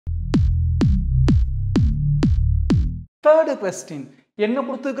Third question. என்ன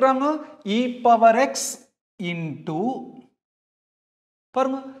கொடுத்துக்கிறாங்க? e power x into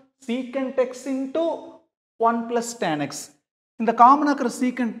பாருங்க secant x into 1 plus tan x. இந்த காமனா இருக்கிற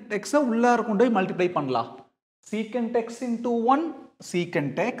secant x உள்ளார கொண்டு போய் மல்டிப்ளை பண்ணலாம். secant x into 1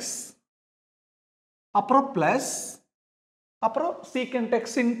 secant x அப்புறம் plus அப்புறம் secant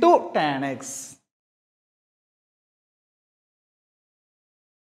x into tan x.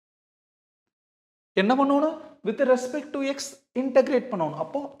 என்ன பண்ணணும்? with respect to x integrate பண்ணணும்.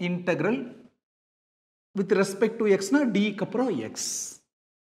 அப்போ integral with respect to x னா d க்கு அப்புறம் x.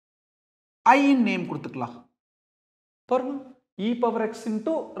 I நேம் கொடுத்துக்கலாம். பாருங்க e power x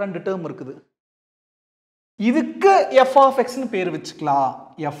into ரெண்டு டேர்ம் இருக்குது. இதுக்கு f of x னு பேர் வச்சுக்கலாம்.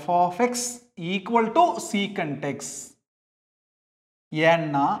 f of x equal to secant x.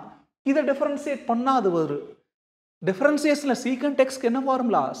 ஏன்னா இதை டிஃபரன்ஷியேட் பண்ணா அது வரும். டிஃபரன்ஷியேஷன்ல secant x க்கு என்ன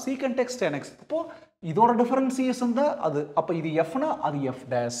formula? secant x tan x. அப்போ இதோட டிஃபரன்ஷியேஷன் தான் அது. அப்ப இது f னா அது f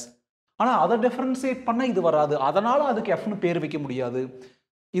dash. ஆனா அதை டிஃபரன்ஷியேட் பண்ணா இது வராது. அதனால அதுக்கு f னு பேர் வைக்க முடியாது.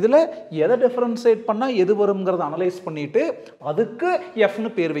 இதுல எதை டிஃபரன்ஷியேட் பண்ணா எது வரும்ங்கறத அனலைஸ் பண்ணிட்டு அதுக்கு f னு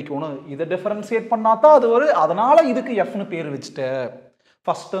பேர் வைக்கணும். இதை டிஃபரன்ஷியேட் பண்ணா தான் அது வரும். அதனால இதுக்கு f னு பேர் வச்சிட்டேன்.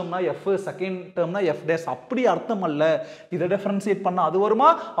 First டேர்ம்னா f, second டேர்ம்னா f dash. அப்படி அர்த்தம் அல்ல. இதை டிஃபரன்ஷியேட் பண்ணா அது வருமா,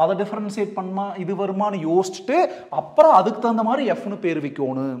 அதை டிஃபரன்ஷியேட் பண்ணா இது வருமான்னு யோசிச்சுட்டு அப்புறம் அதுக்கு தகுந்த மாதிரி f னு பேர்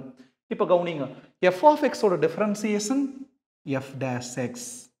வைக்கணும். இப்போ கவனிங்க, f of x ஓட differentiation f dash x.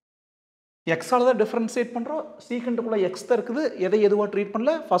 x ஆல தான் டிஃபரன்ஷியேட் பண்றோம். சீக்கண்ட்க்குள்ள x தான் இருக்குது. எதை எதுவா ட்ரீட்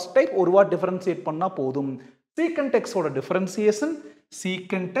பண்ணல, ஃபர்ஸ்ட் டைப் ஒரு வாட் டிஃபரன்ஷியேட் பண்ணா போதும். சீக்கண்ட் x ஓட differentiation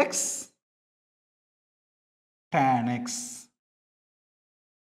secant x tan x.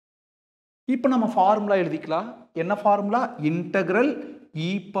 இப்போ நம்ம ஃபார்முலா எழுதிக்கலாம். என்ன formula? Integral e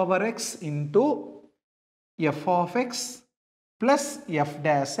power x into f of x plus f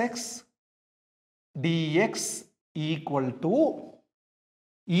dash x dx equal to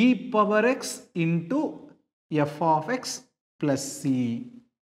e power x into f of x plus c.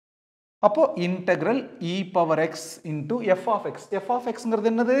 அப்போ integral e power x into f of x. f of x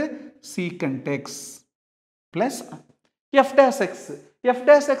ங்கிறது என்னது? secant x plus f dash x. f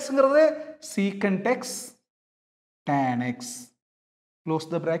dash x ங்கிறது secant x tan x. Close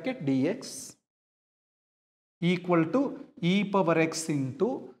the bracket dx equal to e power x into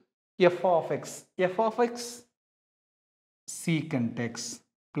f of x. f of x secant x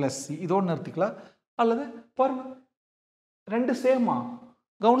plus c. இதோட நிறுத்திக்கலாம். அல்லது பாருங்க ரெண்டு சேமா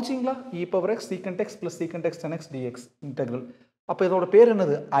கவனிச்சிங்களா? e power x secant x plus secant x tan x dx integral. அப்போ இதோட பேர்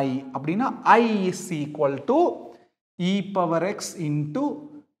என்னது? I. அப்படின்னா I is equal to e power x into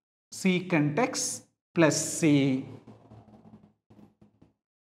secant x plus c.